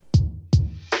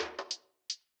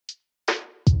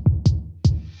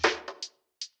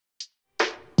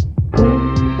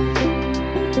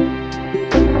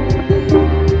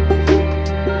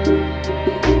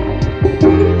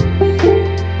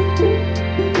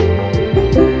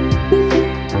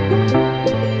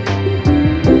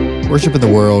Worship in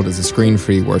the World is a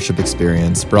screen-free worship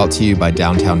experience brought to you by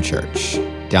Downtown Church.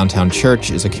 Downtown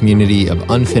Church is a community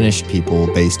of unfinished people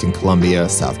based in Columbia,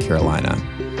 South Carolina.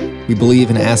 We believe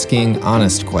in asking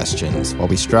honest questions while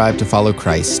we strive to follow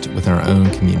Christ within our own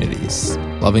communities,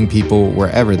 loving people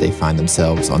wherever they find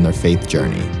themselves on their faith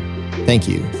journey. Thank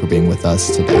you for being with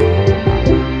us today.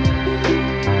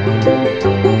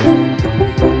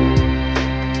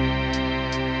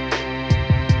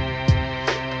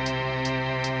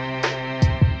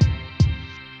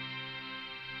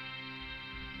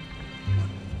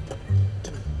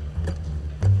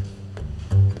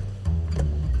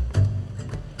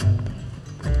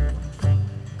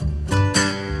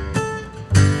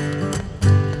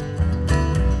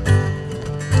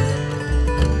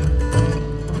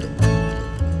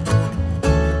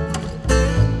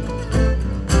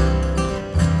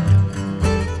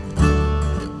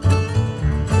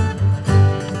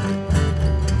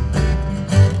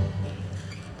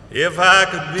 If I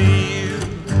could be you,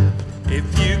 if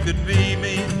you could be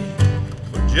me,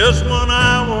 for just 1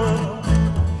 hour.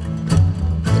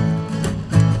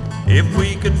 If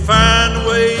we could find a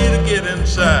way to get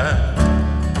inside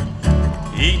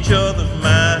each other's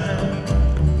mind.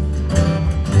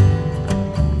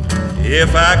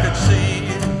 If I could see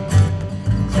you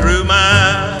through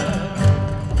my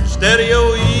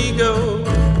stereo ego,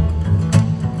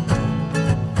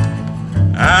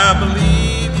 I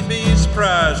believe you'd be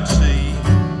surprised to see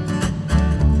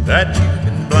that you've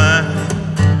been blind.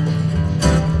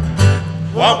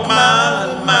 Walk a mile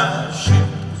in my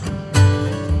shoes,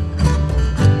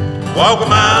 walk a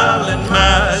mile in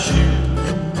my shoes.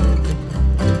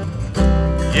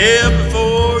 Yeah,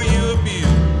 before you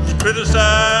abuse,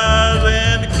 criticize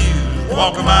and accuse,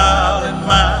 walk a mile in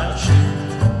my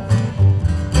shoes.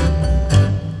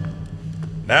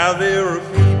 Now there are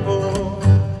people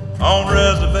on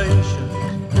reservations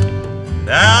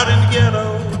out in the ghetto,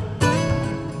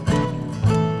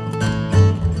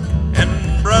 and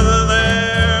brother,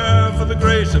 there for the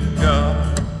grace of God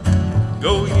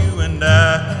go you and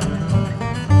I.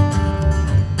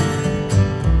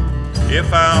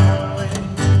 If I only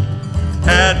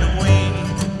had the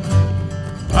wings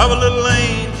of a little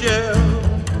angel,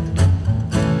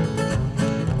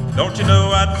 don't you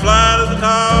know I'd fly to the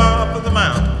top of the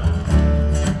mountain,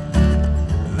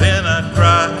 then I'd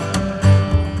cry.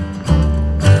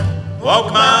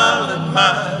 Walk a mile in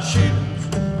my shoes,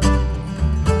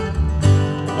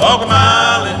 walk a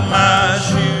mile in my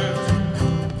shoes.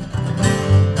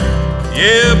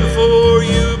 Yeah, before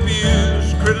you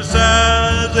abuse,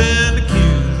 criticize and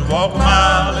accuse, walk a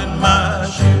mile in my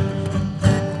shoes.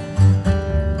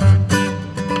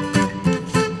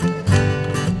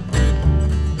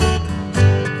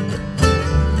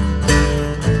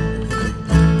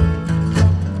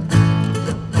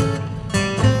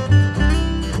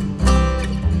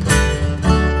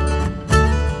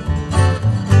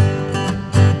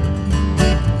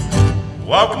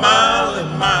 Walk a mile in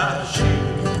my shoes,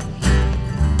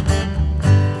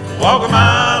 walk a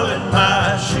mile in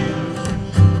my shoes.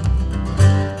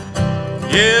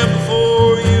 Yeah,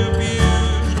 before you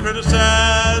abuse,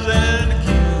 criticize and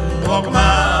accuse, walk a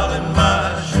mile in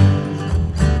my shoes,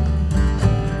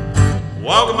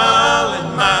 walk a mile in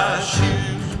my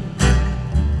shoes,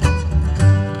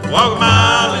 walk a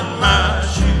mile in my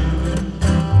shoes.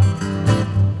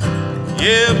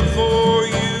 Yeah, before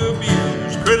you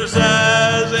abuse,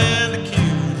 criticize and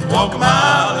accuse, walk a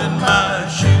mile in my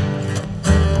shoes.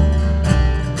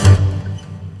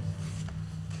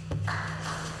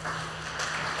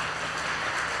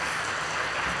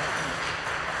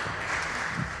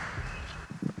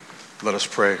 Let us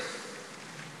pray.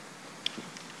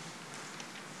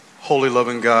 Holy,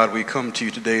 loving God, we come to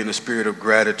you today in a spirit of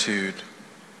gratitude,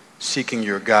 seeking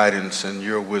your guidance and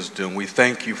your wisdom. We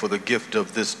thank you for the gift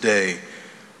of this day,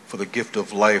 for the gift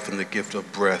of life and the gift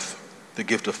of breath, the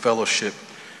gift of fellowship,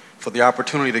 for the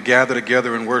opportunity to gather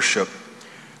together and worship.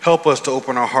 Help us to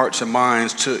open our hearts and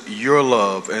minds to your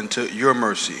love and to your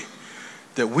mercy,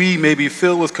 that we may be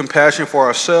filled with compassion for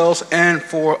ourselves and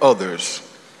for others.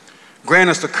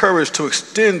 Grant us the courage to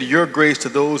extend your grace to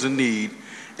those in need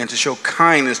and to show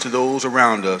kindness to those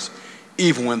around us,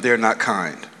 even when they're not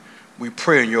kind. We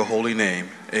pray in your holy name.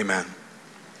 Amen.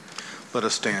 Let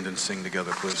us stand and sing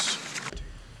together, please.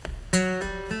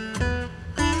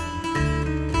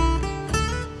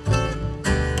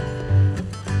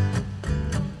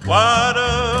 What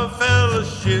a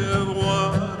fellowship,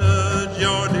 what a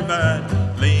joy divine,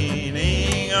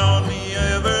 leaning on the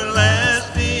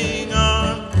everlasting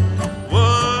arm.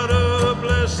 What a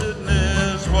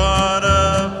blessedness, what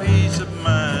a peace of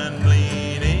mind,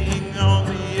 leaning on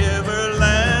the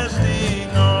everlasting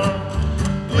arm.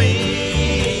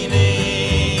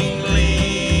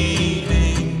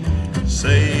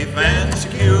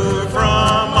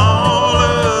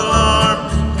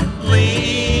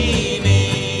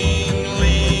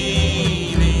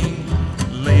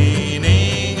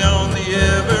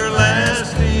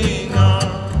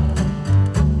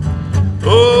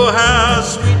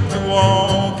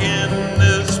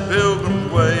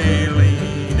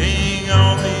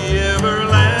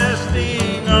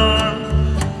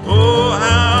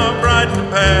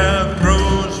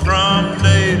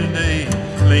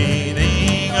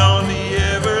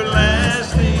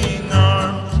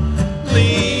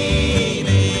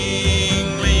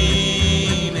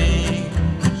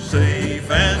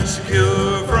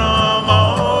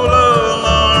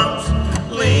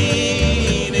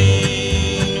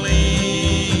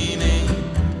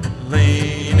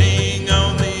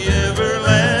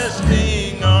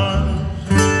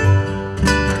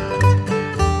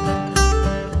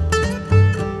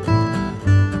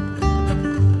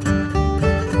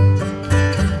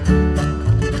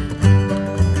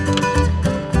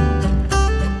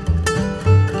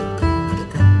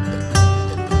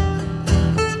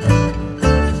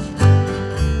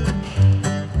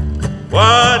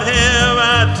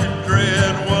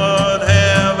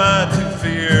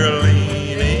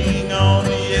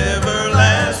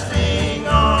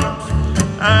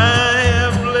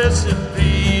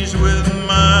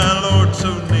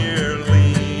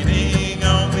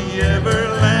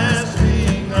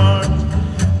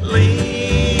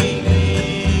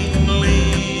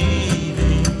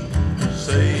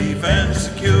 safe and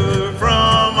secure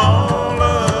from all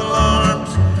alarms,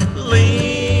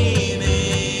 leaning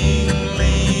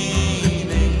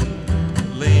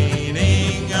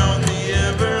on the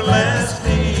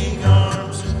everlasting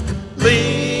arms,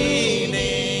 leaning,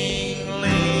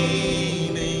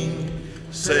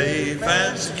 safe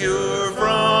and secure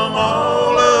from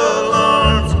all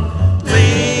alarms,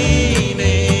 leaning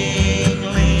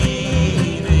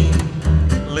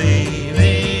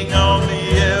on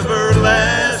the everlasting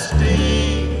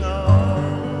arms.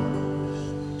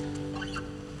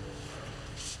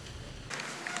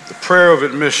 The prayer of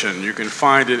admission, you can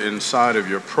find it inside of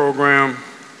your program.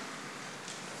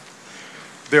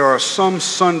 There are some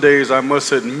Sundays, I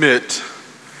must admit,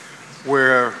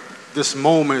 where this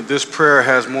moment, this prayer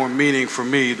has more meaning for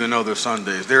me than other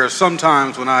Sundays. There are some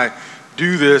times when I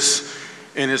do this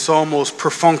and it's almost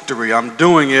perfunctory. I'm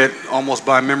doing it almost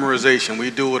by memorization.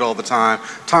 We do it all the time.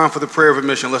 Time for the prayer of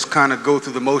admission. Let's kind of go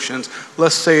through the motions.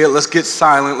 Let's say it. Let's get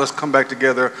silent. Let's come back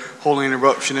together, holy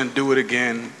interruption, and do it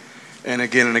again and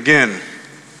again and again.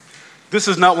 This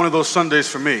is not one of those Sundays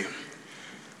for me.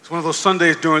 It's one of those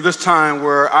Sundays during this time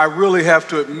where I really have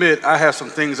to admit I have some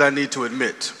things I need to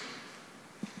admit.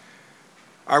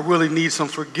 I really need some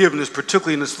forgiveness,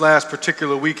 particularly in this last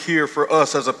particular week here for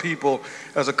us as a people,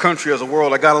 as a country, as a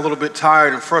world. I got a little bit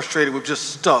tired and frustrated with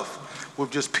just stuff,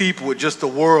 with just people, with just the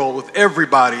world, with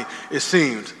everybody, it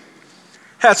seemed.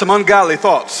 Had some ungodly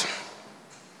thoughts.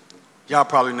 Y'all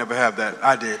probably never have that.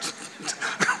 I did.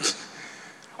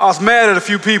 I was mad at a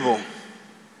few people.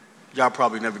 Y'all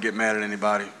probably never get mad at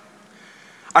anybody.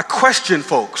 I question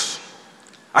folks.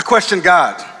 I question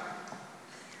God.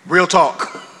 Real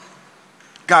talk.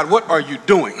 God, what are you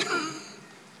doing?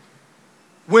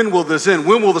 When will this end?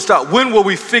 When will this stop? When will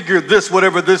we figure this,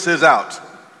 whatever this is, out?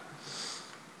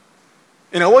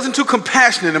 And I wasn't too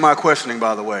compassionate in my questioning,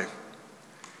 by the way.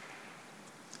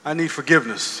 I need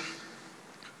forgiveness.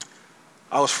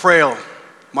 I was frail.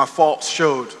 My faults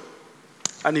showed.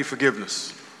 I need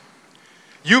forgiveness.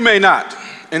 You may not.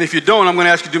 And if you don't, I'm going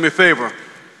to ask you to do me a favor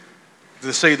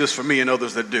to say this for me and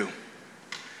others that do.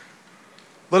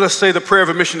 Let us say the prayer of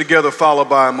admission together, followed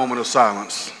by a moment of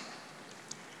silence.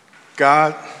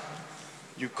 God,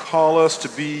 you call us to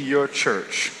be your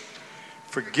church.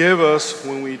 Forgive us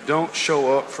when we don't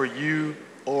show up for you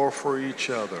or for each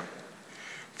other.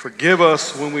 Forgive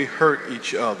us when we hurt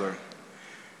each other.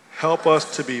 Help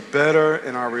us to be better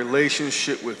in our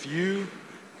relationship with you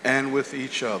and with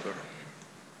each other.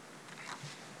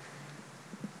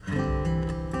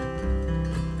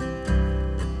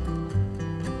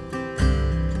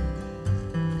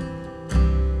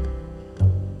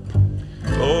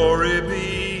 Glory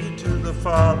be to the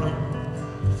Father,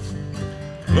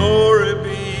 glory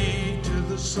be to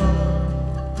the Son,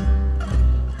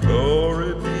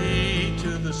 glory be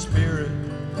to the Spirit,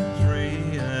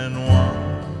 three and one.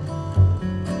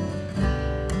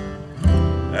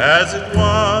 As it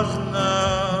was in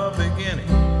the beginning,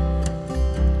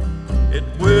 it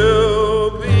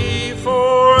will be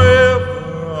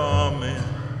forever. Amen.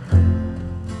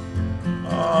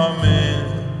 Amen.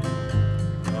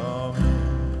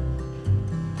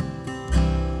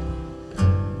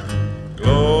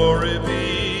 Glory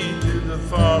be to the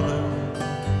Father,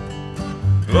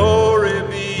 glory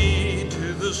be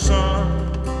to the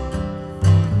Son,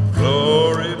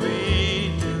 glory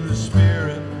be to the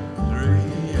Spirit,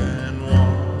 three and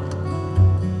one.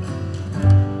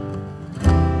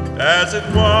 As it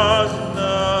was in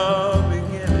the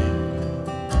beginning,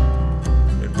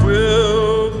 it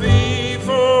will be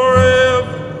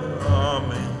forever.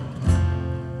 Amen.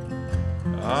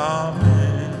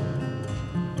 Amen.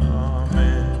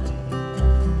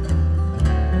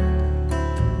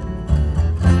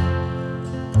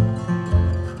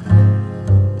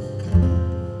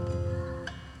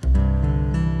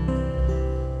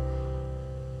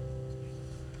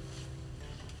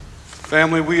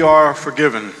 Family, we are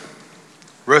forgiven.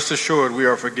 Rest assured, we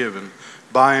are forgiven.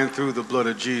 By and through the blood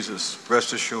of Jesus,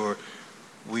 rest assured,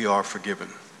 we are forgiven.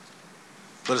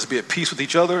 Let us be at peace with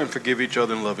each other and forgive each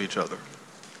other and love each other.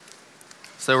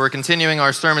 So we're continuing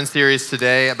our sermon series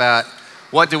today about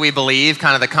what do we believe,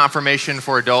 kind of the Confirmation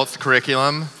for Adults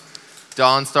curriculum.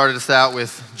 Dawn started us out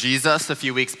with Jesus a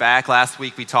few weeks back. Last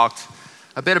week we talked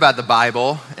a bit about the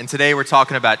Bible, and today we're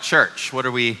talking about church. What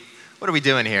are we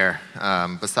doing here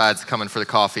besides coming for the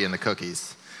coffee and the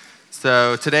cookies?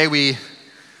 So today we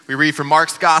read from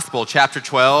Mark's Gospel, chapter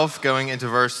 12, going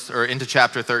into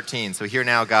chapter 13. So hear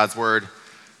now God's word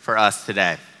for us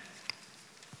today.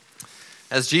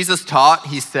 As Jesus taught,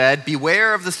 he said,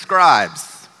 "Beware of the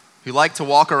scribes who like to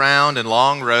walk around in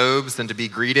long robes and to be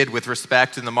greeted with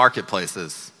respect in the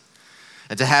marketplaces,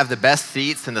 and to have the best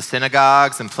seats in the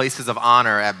synagogues and places of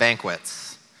honor at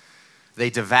banquets. They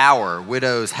devour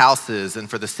widows' houses and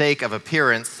for the sake of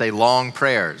appearance say long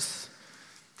prayers.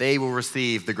 They will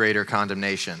receive the greater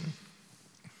condemnation.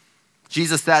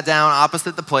 Jesus sat down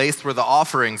opposite the place where the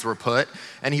offerings were put,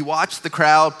 and he watched the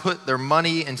crowd put their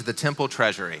money into the temple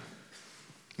treasury.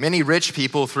 Many rich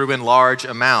people threw in large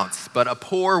amounts, but a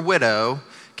poor widow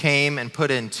came and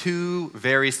put in 2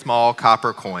 very small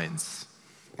copper coins,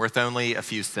 worth only a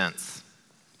few cents.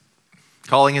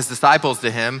 Calling his disciples to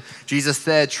him, Jesus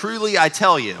said, "Truly I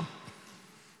tell you,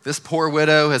 this poor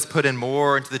widow has put in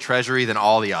more into the treasury than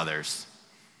all the others.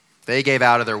 They gave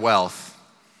out of their wealth,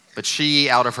 but she,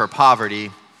 out of her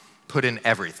poverty, put in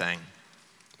everything,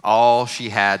 all she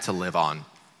had to live on."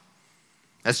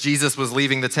 As Jesus was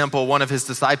leaving the temple, one of his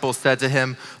disciples said to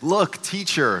him, "Look,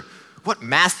 teacher, what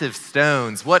massive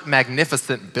stones, what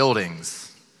magnificent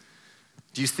buildings."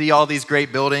 "Do you see all these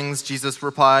great buildings?" Jesus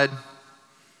replied.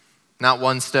 "Not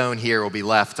one stone here will be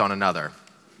left on another.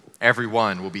 Every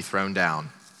one will be thrown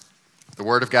down." The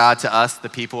word of God to us, the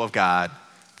people of God.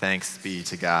 Thanks be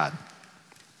to God.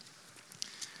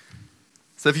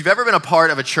 So if you've ever been a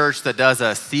part of a church that does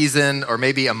a season or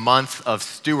maybe a month of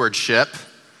stewardship,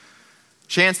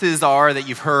 chances are that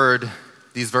you've heard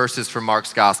these verses from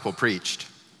Mark's gospel preached.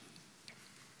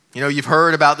 You know, you've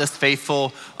heard about this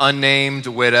faithful, unnamed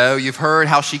widow. You've heard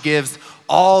how she gives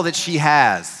all that she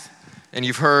has, and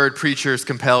you've heard preachers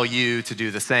compel you to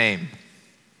do the same.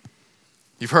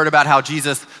 You've heard about how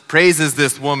Jesus praises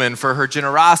this woman for her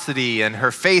generosity and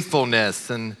her faithfulness,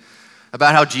 and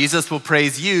about how Jesus will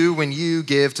praise you when you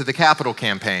give to the capital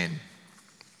campaign.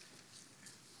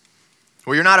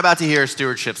 Well, you're not about to hear a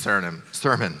stewardship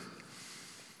sermon.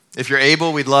 If you're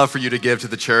able, we'd love for you to give to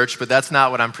the church, but that's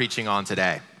not what I'm preaching on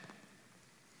today.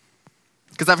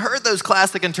 Because I've heard those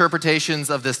classic interpretations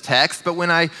of this text, but when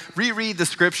I reread the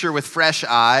scripture with fresh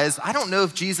eyes, I don't know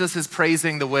if Jesus is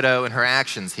praising the widow and her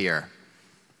actions here.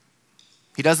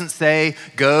 He doesn't say,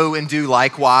 "Go and do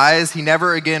likewise." He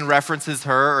never again references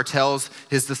her or tells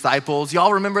his disciples,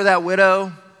 "Y'all remember that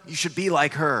widow? You should be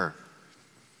like her."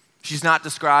 She's not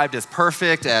described as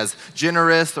perfect, as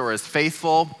generous, or as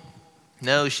faithful.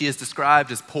 No, she is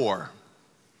described as poor.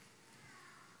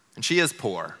 And she is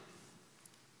poor.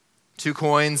 2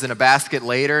 coins in a basket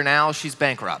later, now she's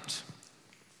bankrupt.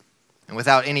 And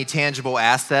without any tangible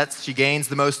assets, she gains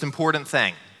the most important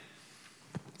thing,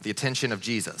 the attention of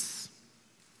Jesus.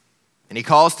 And he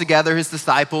calls together his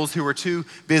disciples who were too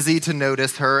busy to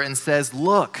notice her and says,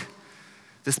 "Look,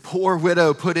 this poor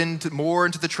widow put more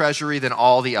into the treasury than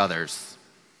all the others.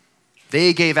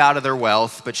 They gave out of their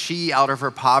wealth, but she, out of her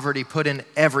poverty, put in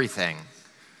everything,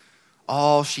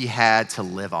 all she had to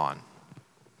live on."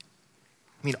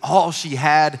 I mean, all she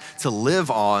had to live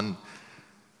on.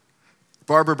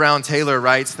 Barbara Brown Taylor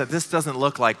writes that this doesn't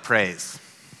look like praise.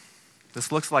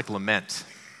 This looks like lament.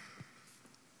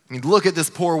 I mean, look at this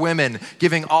poor woman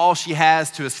giving all she has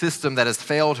to a system that has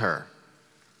failed her.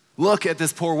 Look at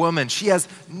this poor woman. She has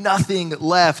nothing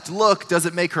left. Look, does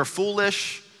it make her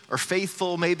foolish or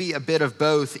faithful? Maybe a bit of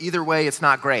both. Either way, it's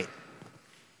not great.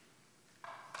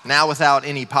 Now, without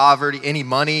any poverty, any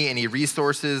money, any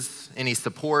resources, any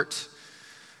support,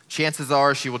 chances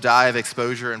are she will die of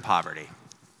exposure and poverty.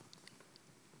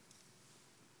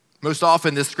 Most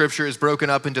often, this scripture is broken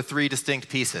up into 3 distinct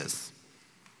pieces,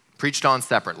 preached on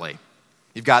separately.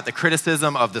 You've got the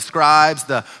criticism of the scribes,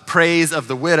 the praise of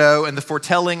the widow, and the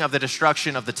foretelling of the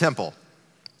destruction of the temple.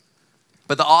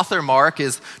 But the author, Mark,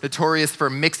 is notorious for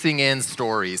mixing in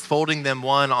stories, folding them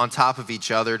one on top of each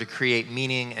other to create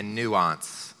meaning and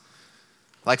nuance.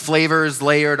 Like flavors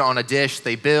layered on a dish,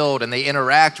 they build and they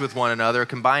interact with one another,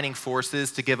 combining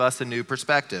forces to give us a new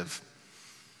perspective.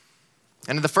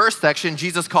 And in the first section,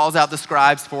 Jesus calls out the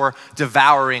scribes for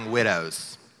devouring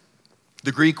widows.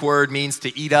 The Greek word means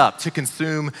to eat up, to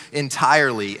consume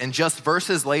entirely. And just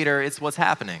verses later, it's what's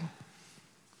happening.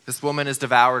 This woman is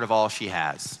devoured of all she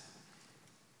has.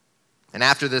 And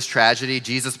after this tragedy,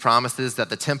 Jesus promises that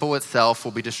the temple itself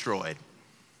will be destroyed.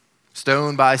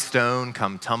 Stone by stone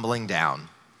come tumbling down.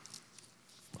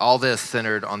 All this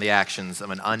centered on the actions of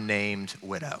an unnamed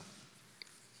widow.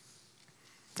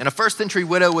 And a first century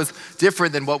widow was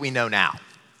different than what we know now.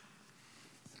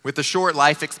 With the short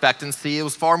life expectancy, it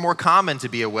was far more common to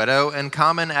be a widow and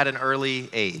common at an early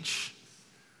age.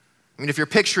 I mean, if you're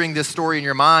picturing this story in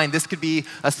your mind, this could be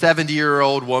a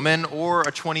 70-year-old woman or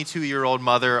a 22-year-old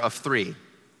mother of 3.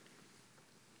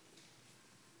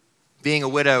 Being a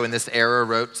widow in this era,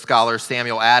 wrote scholar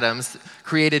Samuel Adams,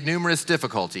 created numerous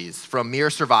difficulties, from mere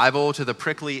survival to the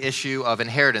prickly issue of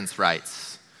inheritance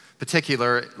rights,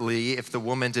 particularly if the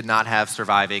woman did not have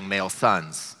surviving male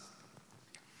sons.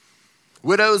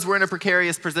 Widows were in a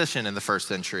precarious position in the first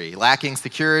century, lacking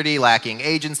security, lacking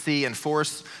agency, and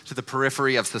forced to the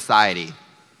periphery of society.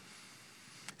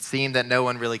 It seemed that no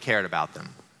one really cared about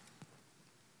them.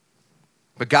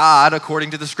 But God,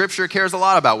 according to the scripture, cares a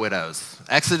lot about widows.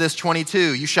 Exodus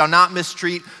 22, you shall not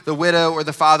mistreat the widow or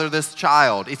the fatherless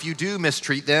child. If you do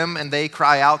mistreat them and they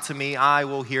cry out to me, I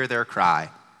will hear their cry.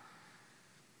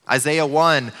 Isaiah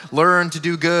 1, learn to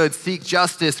do good, seek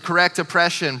justice, correct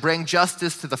oppression, bring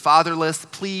justice to the fatherless,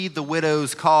 plead the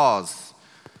widow's cause.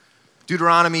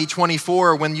 Deuteronomy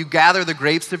 24, when you gather the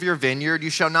grapes of your vineyard, you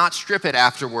shall not strip it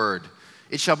afterward.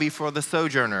 It shall be for the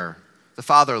sojourner, the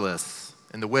fatherless,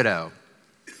 and the widow.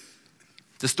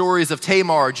 The stories of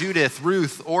Tamar, Judith,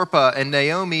 Ruth, Orpah, and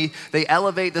Naomi, they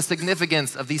elevate the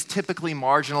significance of these typically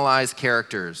marginalized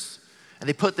characters, and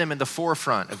they put them in the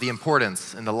forefront of the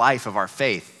importance in the life of our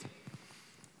faith.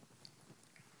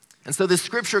 And so this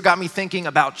scripture got me thinking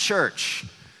about church,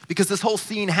 because this whole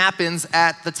scene happens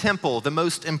at the temple, the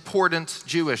most important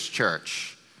Jewish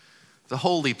church, the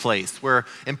holy place where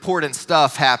important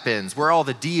stuff happens, where all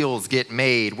the deals get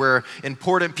made, where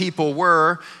important people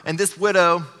were, and this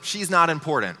widow, she's not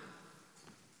important.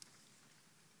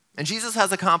 And Jesus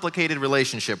has a complicated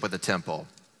relationship with the temple.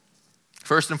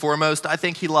 First and foremost, I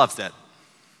think he loves it.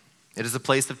 It is a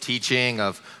place of teaching,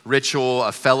 of ritual,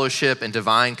 of fellowship, and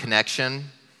divine connection.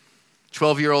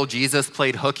 12-year-old Jesus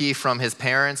played hooky from his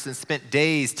parents and spent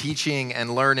days teaching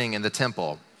and learning in the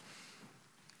temple.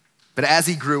 But as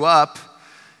he grew up,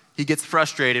 he gets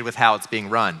frustrated with how it's being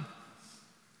run.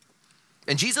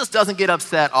 And Jesus doesn't get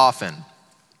upset often,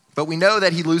 but we know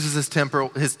that he loses his temper,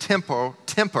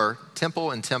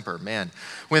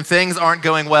 when things aren't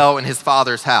going well in his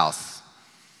father's house.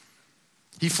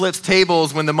 He flips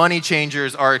tables when the money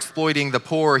changers are exploiting the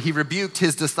poor. He rebuked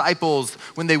his disciples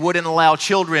when they wouldn't allow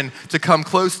children to come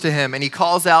close to him. And he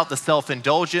calls out the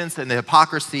self-indulgence and the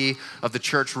hypocrisy of the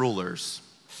church rulers.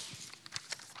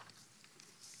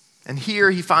 And here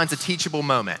he finds a teachable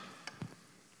moment,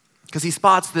 because he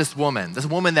spots this woman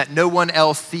that no one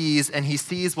else sees, and he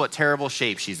sees what terrible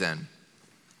shape she's in.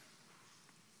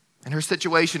 And her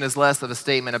situation is less of a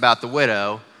statement about the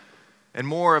widow and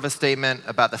more of a statement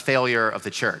about the failure of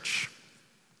the church,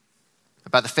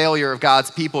 about the failure of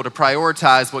God's people to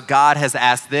prioritize what God has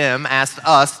asked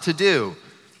us to do.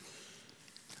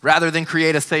 Rather than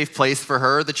create a safe place for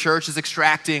her, the church is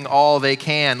extracting all they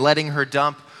can, letting her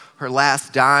dump her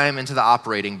last dime into the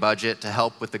operating budget to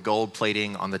help with the gold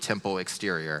plating on the temple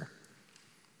exterior.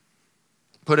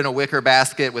 Put in a wicker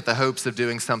basket with the hopes of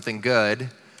doing something good,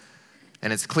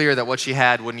 and it's clear that what she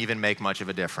had wouldn't even make much of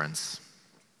a difference.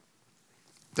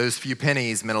 Those few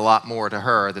pennies meant a lot more to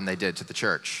her than they did to the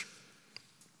church.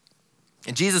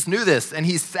 And Jesus knew this, and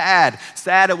he's sad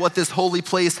at what this holy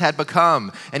place had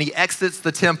become. And he exits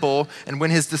the temple, and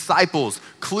when his disciples,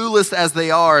 clueless as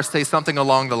they are, say something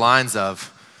along the lines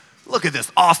of, look at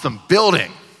this awesome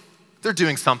building. They're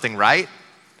doing something right.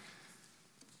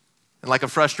 And like a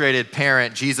frustrated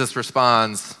parent, Jesus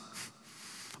responds,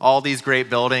 all these great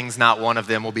buildings, not one of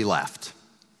them will be left.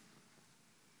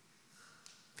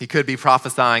 He could be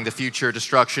prophesying the future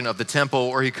destruction of the temple,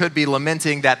 or he could be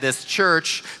lamenting that this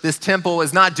church, this temple,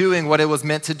 is not doing what it was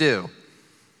meant to do.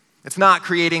 It's not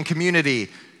creating community.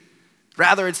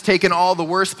 Rather, it's taken all the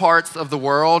worst parts of the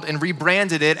world and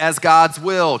rebranded it as God's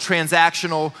will,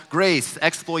 transactional grace,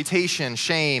 exploitation,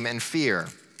 shame, and fear.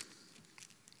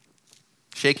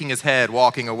 Shaking his head,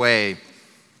 walking away,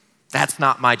 that's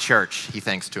not my church, he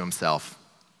thinks to himself.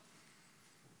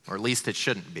 Or at least it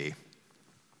shouldn't be.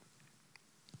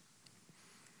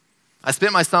 I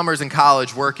spent my summers in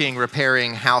college working,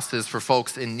 repairing houses for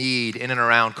folks in need in and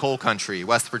around coal country,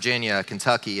 West Virginia,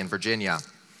 Kentucky, and Virginia.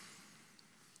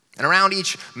 And around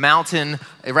each mountain,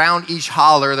 around each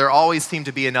holler, there always seemed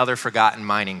to be another forgotten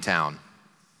mining town,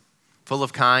 full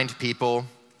of kind people,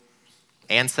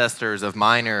 ancestors of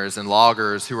miners and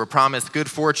loggers who were promised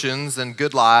good fortunes and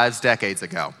good lives decades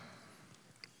ago.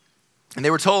 And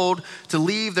they were told to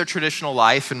leave their traditional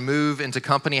life and move into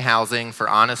company housing for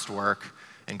honest work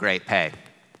and great pay.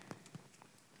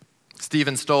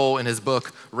 Stephen Stoll, in his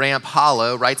book Ramp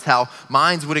Hollow, writes how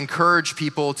mines would encourage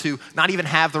people to not even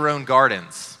have their own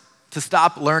gardens, to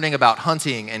stop learning about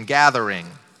hunting and gathering,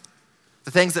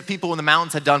 the things that people in the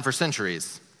mountains had done for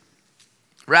centuries.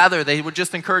 Rather, they would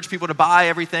just encourage people to buy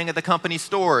everything at the company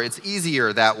store. It's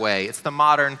easier that way. It's the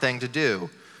modern thing to do.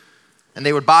 And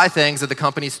they would buy things at the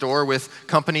company store with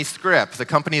company scrip, the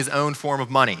company's own form of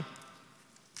money.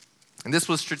 And this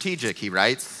was strategic, he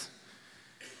writes.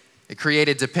 It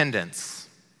created dependence.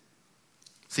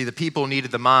 See, the people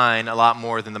needed the mine a lot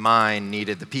more than the mine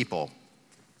needed the people.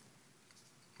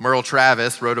 Merle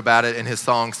Travis wrote about it in his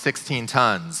song 16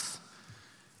 Tons,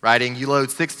 writing, "You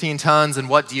load 16 tons and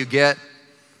what do you get?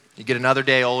 You get another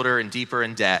day older and deeper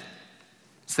in debt.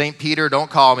 St. Peter,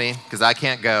 don't call me because I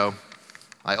can't go.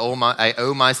 I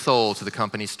owe my soul to the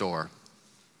company store."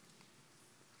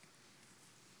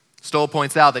 Stoll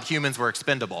points out that humans were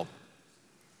expendable.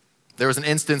 There was an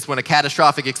instance when a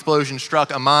catastrophic explosion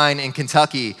struck a mine in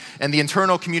Kentucky, and the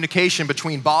internal communication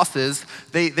between bosses,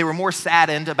 they were more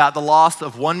saddened about the loss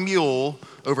of one mule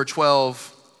over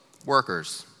 12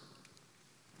 workers.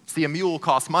 See, a mule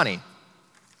costs money,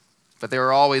 but there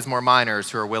are always more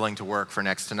miners who are willing to work for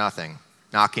next to nothing,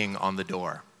 knocking on the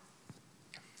door.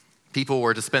 People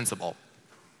were dispensable.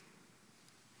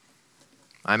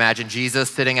 I imagine Jesus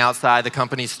sitting outside the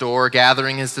company store,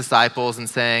 gathering his disciples and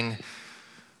saying,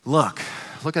 Look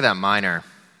at that miner.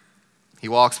 He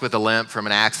walks with a limp from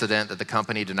an accident that the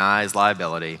company denies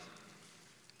liability.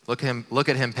 Look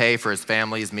at him pay for his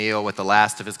family's meal with the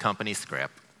last of his company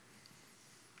scrip.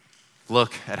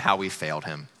 Look at how we failed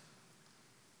him.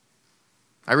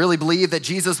 I really believe that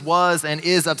Jesus was and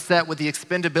is upset with the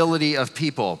expendability of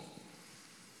people.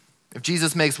 If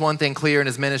Jesus makes one thing clear in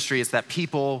his ministry, it's that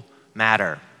people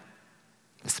matter,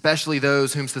 especially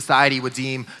those whom society would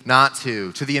deem not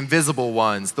to the invisible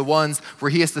ones, the ones where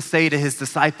he has to say to his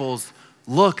disciples,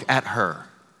 look at her.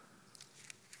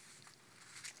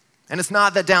 And it's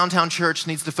not that Downtown Church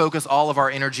needs to focus all of our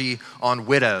energy on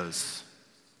widows.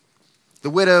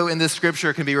 The widow in this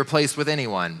scripture can be replaced with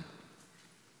anyone.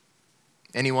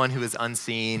 Anyone who is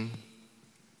unseen,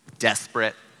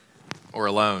 desperate, or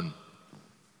alone.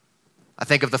 I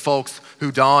think of the folks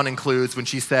who Dawn includes when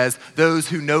she says, those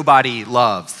who nobody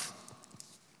loves.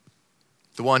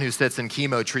 The one who sits in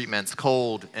chemo treatments,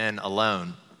 cold and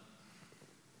alone.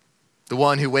 The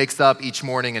one who wakes up each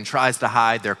morning and tries to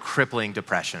hide their crippling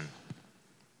depression.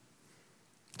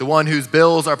 The one whose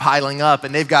bills are piling up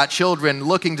and they've got children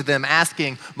looking to them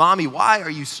asking, Mommy, why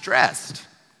are you stressed?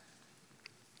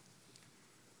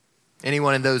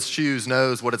 Anyone in those shoes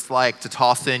knows what it's like to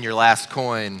toss in your last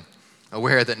coin,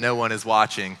 aware that no one is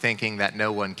watching, thinking that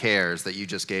no one cares, that you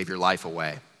just gave your life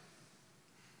away.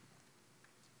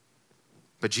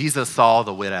 But Jesus saw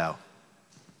the widow,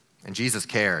 and Jesus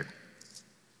cared.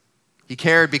 He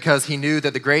cared because he knew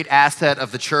that the great asset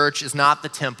of the church is not the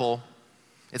temple,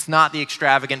 it's not the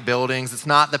extravagant buildings, it's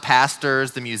not the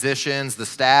pastors, the musicians, the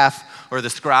staff, or the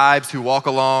scribes who walk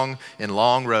along in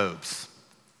long robes.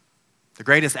 The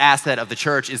greatest asset of the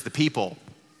church is the people.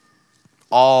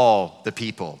 All the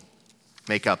people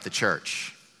make up the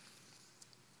church.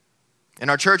 And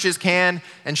our churches can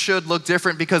and should look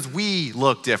different because we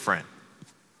look different.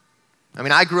 I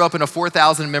mean, I grew up in a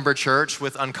 4,000-member church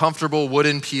with uncomfortable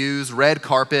wooden pews, red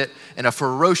carpet, and a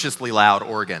ferociously loud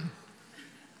organ.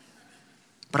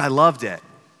 But I loved it.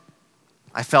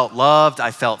 I felt loved,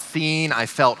 I felt seen, I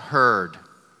felt heard.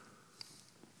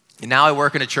 And now I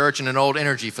work in a church in an old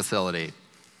energy facility,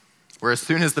 where as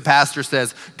soon as the pastor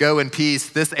says, go in peace,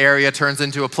 this area turns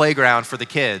into a playground for the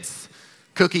kids.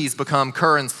 Cookies become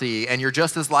currency, and you're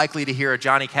just as likely to hear a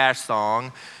Johnny Cash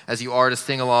song as you are to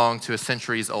sing along to a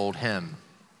centuries-old hymn.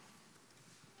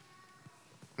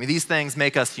 I mean, these things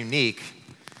make us unique,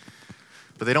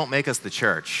 but they don't make us the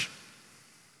church.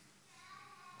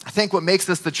 I think what makes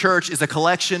us the church is a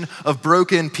collection of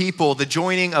broken people, the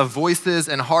joining of voices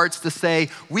and hearts to say,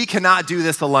 we cannot do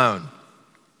this alone.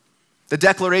 The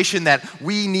declaration that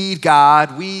we need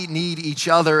God, we need each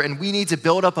other, and we need to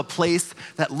build up a place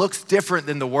that looks different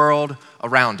than the world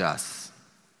around us.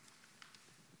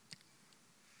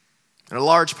 And a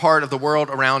large part of the world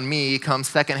around me comes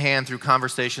secondhand through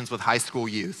conversations with high school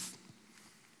youth.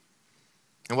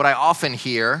 And what I often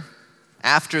hear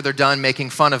after they're done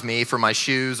making fun of me for my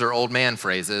shoes or old man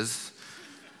phrases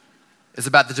is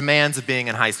about the demands of being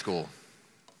in high school.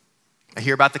 I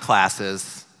hear about the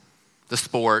classes, the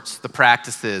sports, the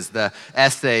practices, the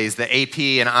essays, the AP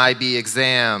and IB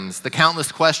exams, the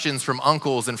countless questions from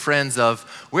uncles and friends of,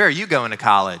 where are you going to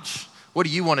college? What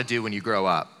do you want to do when you grow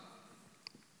up?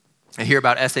 I hear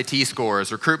about SAT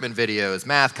scores, recruitment videos,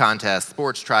 math contests,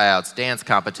 sports tryouts, dance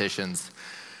competitions,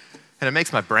 and it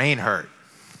makes my brain hurt.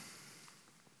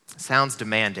 It sounds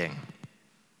demanding.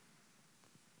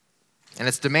 And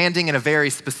it's demanding in a very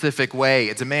specific way.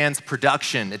 It demands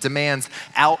production. It demands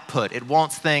output. It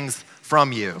wants things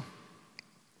from you.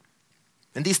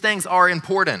 And these things are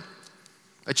important.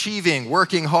 Achieving,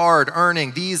 working hard,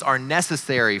 earning, these are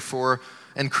necessary for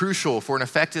and crucial for an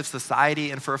effective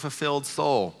society and for a fulfilled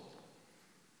soul.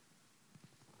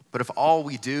 But if all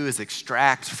we do is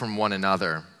extract from one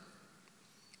another,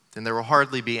 then there will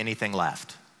hardly be anything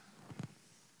left.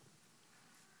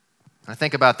 I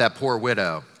think about that poor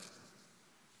widow.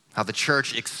 How the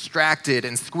church extracted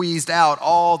and squeezed out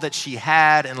all that she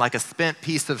had and like a spent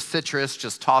piece of citrus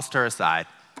just tossed her aside.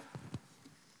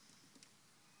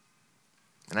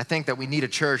 And I think that we need a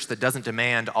church that doesn't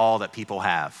demand all that people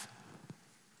have.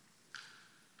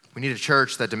 We need a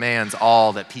church that demands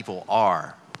all that people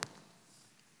are.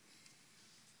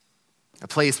 A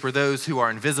place where those who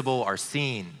are invisible are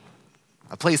seen.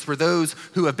 A place where those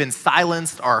who have been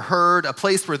silenced are heard. A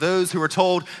place where those who are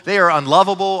told they are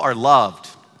unlovable are loved.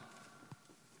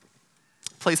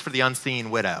 A place for the unseen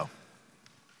widow,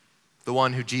 the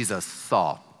one who Jesus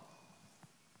saw.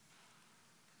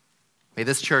 May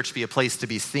this church be a place to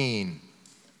be seen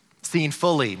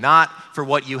fully, not for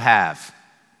what you have,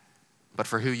 but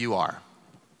for who you are.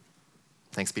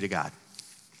 Thanks be to God.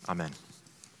 Amen.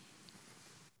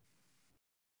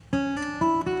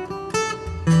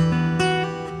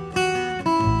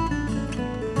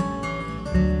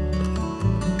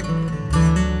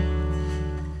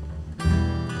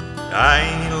 I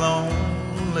ain't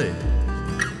lonely,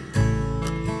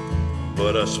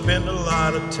 but I spend a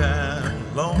lot of time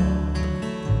alone.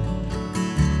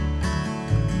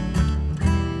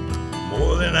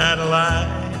 More than I'd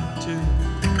like to,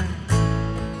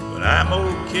 but I'm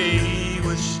okay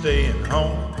with staying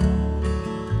home.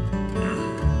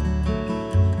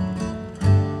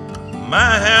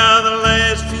 My, how the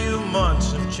last few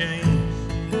months have changed.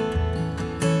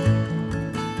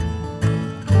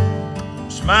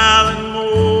 Smiling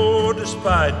more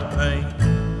despite the pain.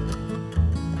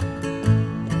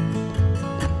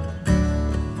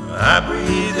 I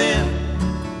breathe in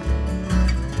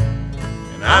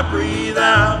and I breathe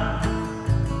out.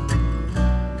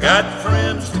 Got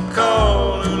friends to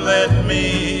call who let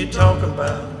me talk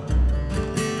about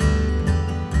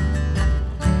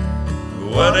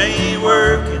what ain't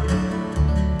working,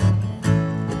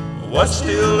 what's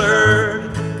still hurting.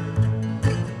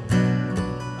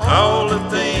 All the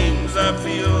things I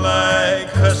feel like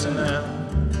cussing out.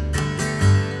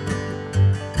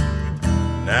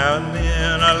 Now and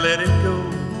then I let it go.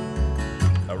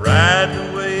 I ride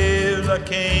the waves I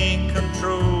can't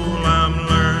control. I'm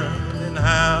learning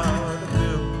how to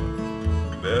build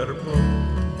a better boat.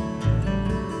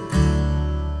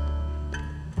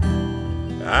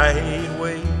 I hate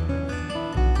waiting.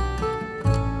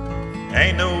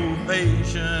 Ain't no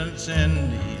patience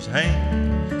in these hands.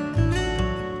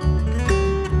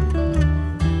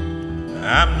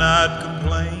 I'm not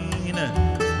complaining.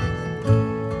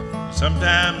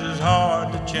 Sometimes it's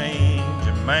hard to change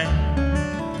a man.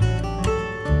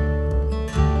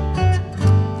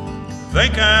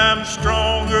 Think I'm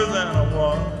stronger than I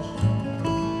was.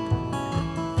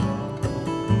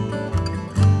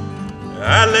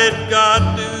 I let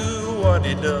God do what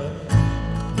He does.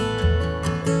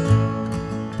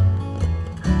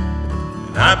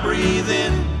 And I breathe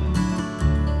in,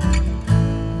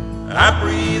 I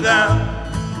breathe out.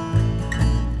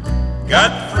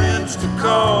 Got friends to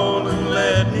call and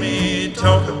let me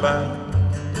talk about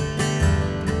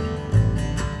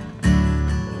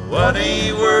what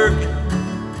ain't working,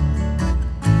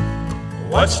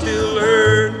 what's still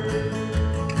hurting.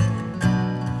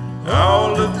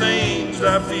 All the things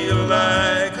I feel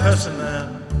like cussing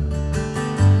out.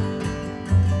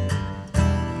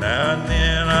 Now and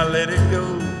then I let it go.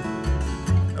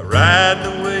 I ride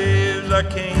the waves I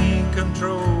can't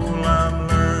control. I'm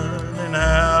learning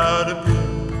how to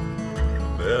build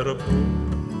a better boat.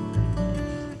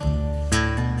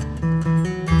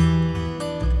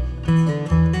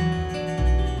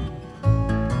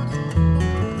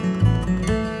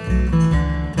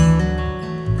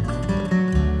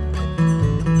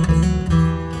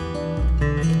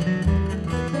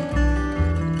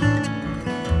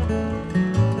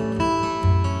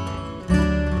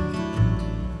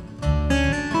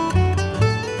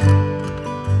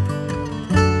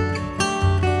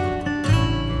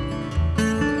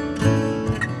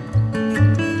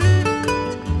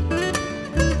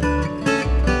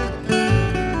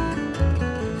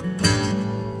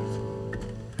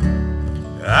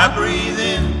 I breathe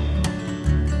in,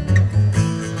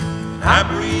 I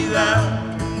breathe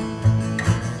out.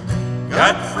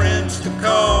 Got friends to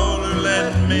call who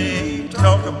let me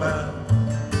talk about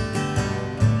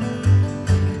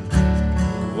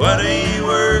what ain't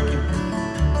working,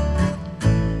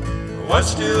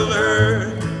 what's still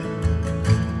hurting.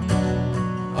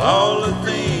 All the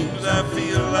things I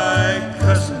feel like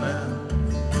cussing out.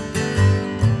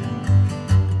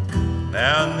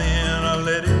 Now and then I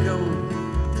let it go.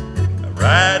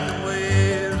 Ride the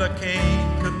waves I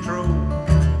can't control.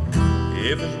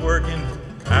 If it's working,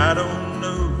 I don't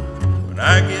know. When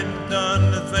I get done,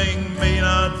 the thing may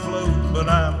not float, but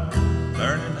I'm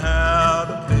learning how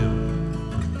to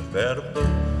build a that above.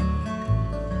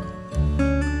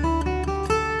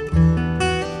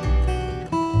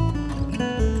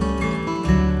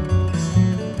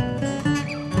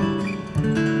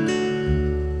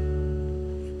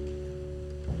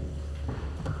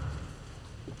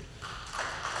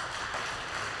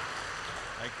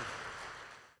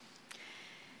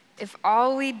 If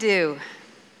all we do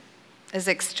is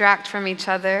extract from each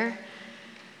other,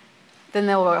 then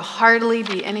there will hardly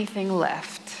be anything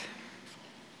left.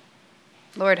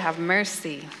 Lord, have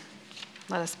mercy.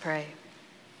 Let us pray.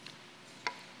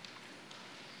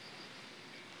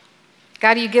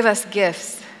 God, you give us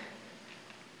gifts.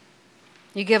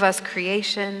 You give us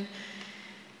creation.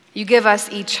 You give us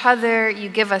each other. You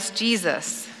give us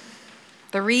Jesus,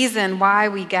 the reason why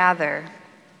we gather.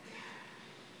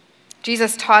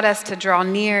 Jesus taught us to draw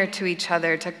near to each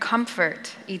other, to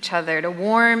comfort each other, to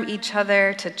warm each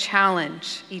other, to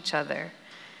challenge each other.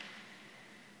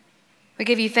 We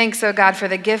give you thanks, O God, for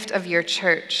the gift of your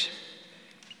church,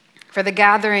 for the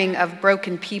gathering of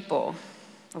broken people,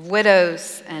 of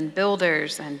widows and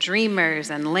builders and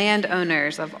dreamers and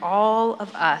landowners, of all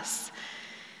of us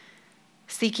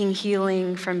seeking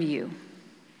healing from you.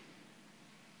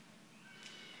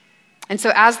 And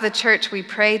so as the church, we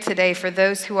pray today for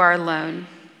those who are alone,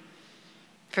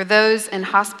 for those in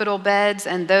hospital beds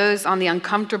and those on the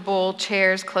uncomfortable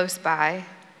chairs close by.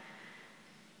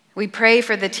 We pray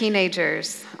for the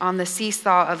teenagers on the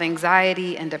seesaw of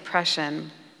anxiety and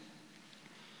depression.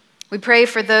 We pray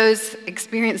for those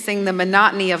experiencing the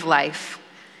monotony of life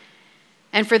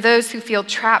and for those who feel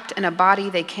trapped in a body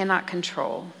they cannot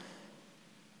control.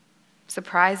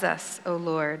 Surprise us, O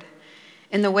Lord,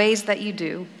 in the ways that you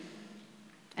do,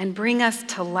 and bring us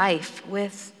to life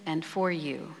with and for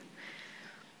you.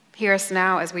 Hear us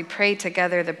now as we pray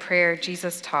together the prayer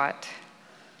Jesus taught.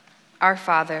 Our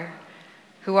Father,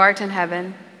 who art in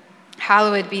heaven,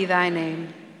 hallowed be thy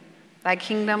name. Thy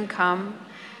kingdom come,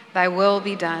 thy will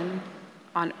be done,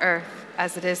 on earth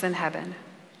as it is in heaven.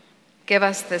 Give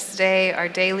us this day our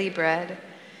daily bread,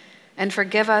 and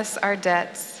forgive us our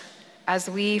debts as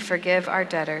we forgive our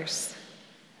debtors.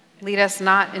 Lead us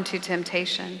not into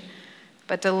temptation,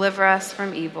 but deliver us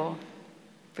from evil.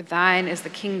 For thine is the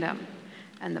kingdom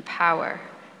and the power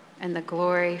and the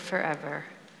glory forever.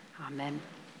 Amen.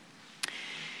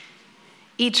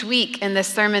 Each week in this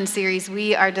sermon series,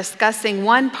 we are discussing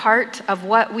one part of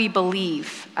what we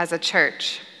believe as a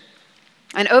church.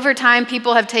 And over time,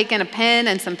 people have taken a pen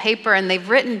and some paper and they've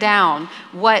written down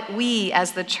what we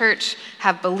as the church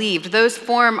have believed. Those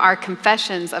form our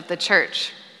confessions of the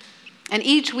church. And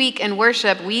each week in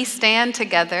worship, we stand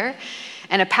together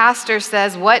and a pastor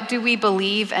says, what do we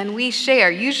believe? And we share,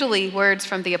 usually words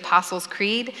from the Apostles'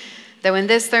 Creed, though in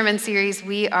this sermon series,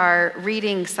 we are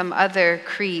reading some other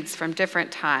creeds from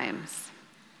different times.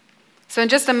 So in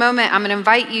just a moment, I'm going to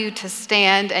invite you to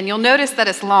stand, and you'll notice that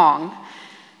it's long.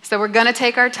 So we're going to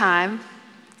take our time,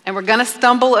 and we're going to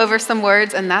stumble over some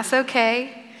words, and that's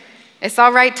okay. It's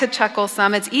all right to chuckle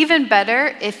some. It's even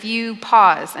better if you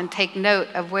pause and take note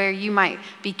of where you might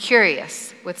be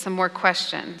curious with some more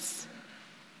questions.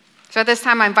 So at this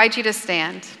time, I invite you to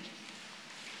stand.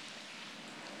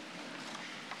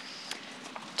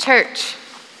 Church,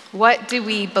 what do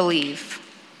we believe?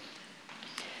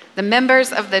 The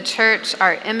members of the church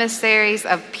are emissaries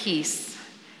of peace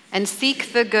and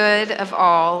seek the good of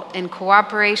all in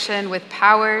cooperation with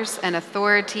powers and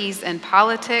authorities in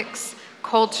politics,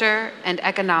 culture, and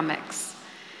economics.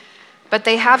 But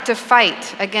they have to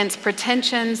fight against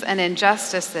pretensions and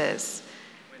injustices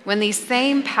when these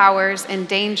same powers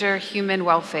endanger human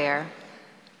welfare.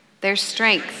 Their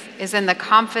strength is in the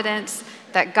confidence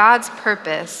that God's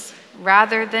purpose,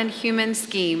 rather than human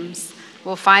schemes,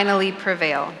 will finally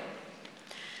prevail.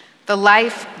 The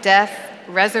life, death,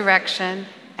 resurrection,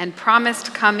 and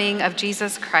promised coming of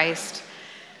Jesus Christ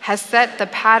has set the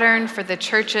pattern for the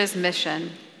church's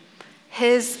mission.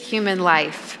 His human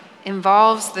life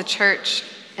involves the church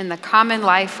in the common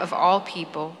life of all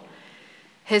people.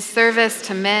 His service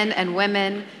to men and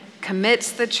women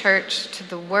commits the church to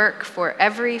the work for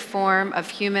every form of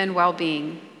human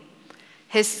well-being.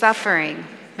 His suffering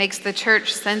makes the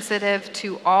church sensitive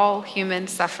to all human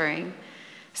suffering,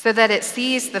 so that it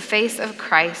sees the face of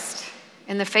Christ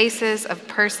in the faces of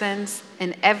persons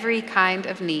in every kind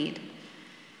of need.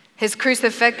 His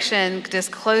crucifixion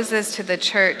discloses to the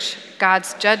church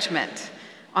God's judgment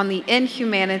on the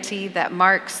inhumanity that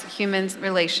marks human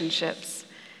relationships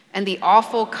and the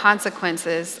awful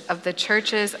consequences of the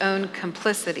church's own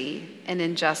complicity in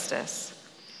injustice.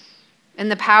 In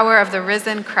the power of the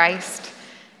risen Christ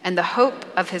and the hope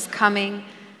of his coming,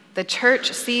 the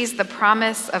church sees the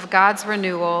promise of God's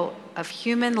renewal of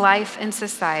human life and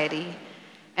society,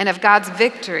 and of God's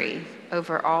victory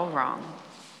over all wrong.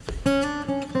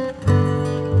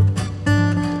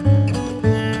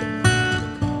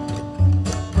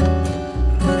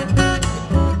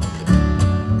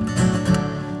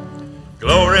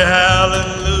 Glory,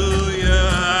 hallelujah,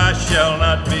 I shall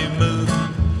not be moved.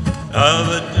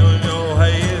 Other than your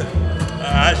hair,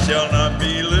 I shall not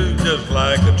be moved, just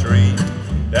like a tree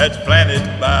that's planted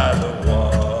by the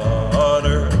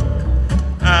water.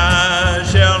 I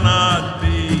shall not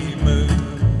be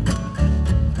moved.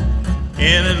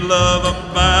 In his love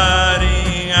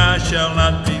abiding, I shall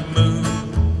not be moved.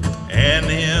 And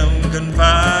him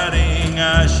confiding,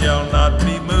 I shall not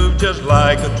be moved, just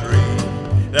like a tree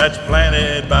that's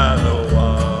planted by the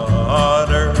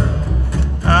water.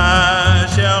 I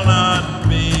shall not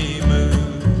be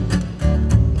moved.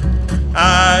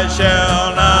 I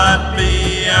shall not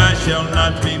be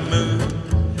moved.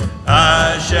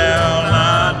 I shall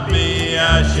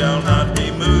not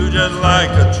be moved, just like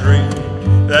a tree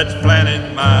that's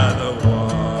planted by the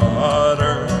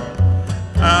water.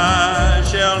 I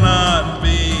shall not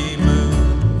be moved.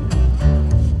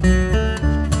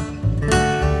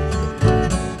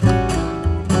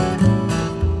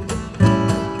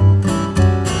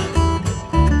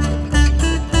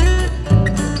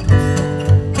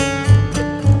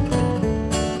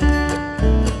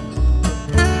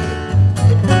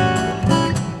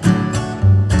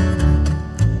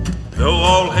 Though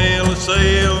all hail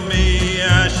assail me,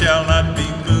 I shall not be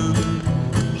moved.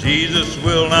 Jesus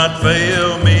will not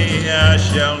fail me, I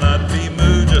shall not be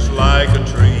moved, just like a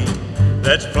tree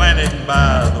that's planted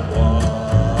by the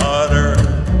water.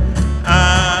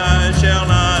 I shall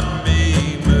not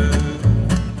be moved.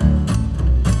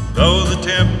 Though the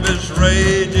tempest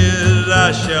rages,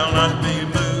 I shall not be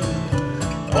moved.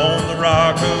 On the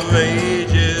rock of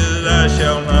ages, I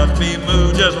shall not be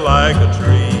moved, just like a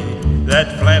tree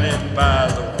that's planted by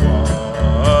the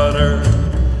water.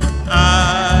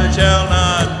 I shall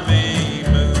not be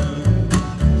moved.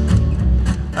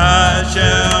 I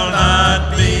shall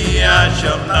not be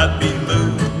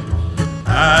moved.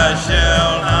 I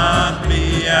shall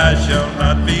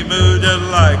not be moved, just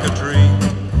like a tree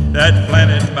that's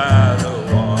planted by the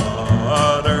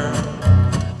water.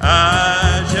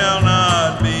 I shall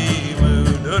not be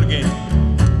moved. Do it again.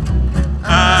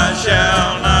 I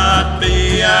shall not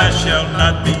be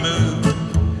moved.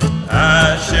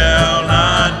 I shall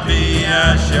not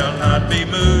be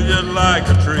moved, just like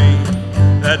a tree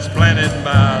that's planted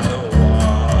by the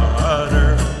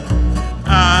water.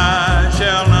 I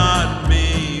shall not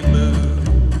be moved.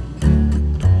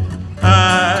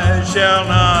 I shall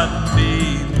not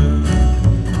be moved.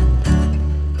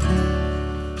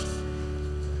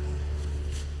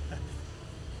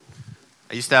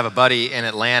 I used to have a buddy in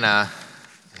Atlanta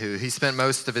who he spent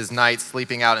most of his nights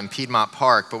sleeping out in Piedmont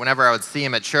Park, but whenever I would see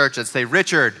him at church, I'd say,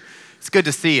 "Richard, it's good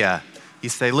to see you." He'd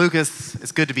say, "Lucas,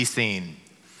 it's good to be seen."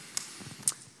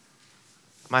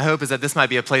 My hope is that this might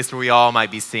be a place where we all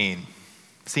might be seen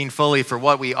fully for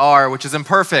what we are, which is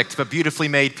imperfect, but beautifully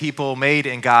made people made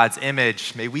in God's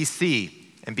image. May we see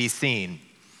and be seen.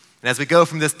 And as we go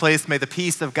from this place, may the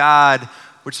peace of God,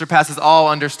 which surpasses all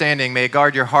understanding, may it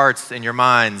guard your hearts and your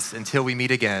minds until we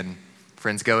meet again.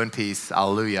 Friends, go in peace.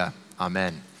 Alleluia.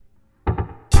 Amen.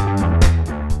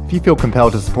 If you feel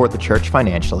compelled to support the church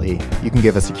financially, you can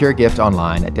give a secure gift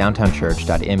online at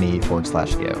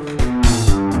downtownchurch.me/give.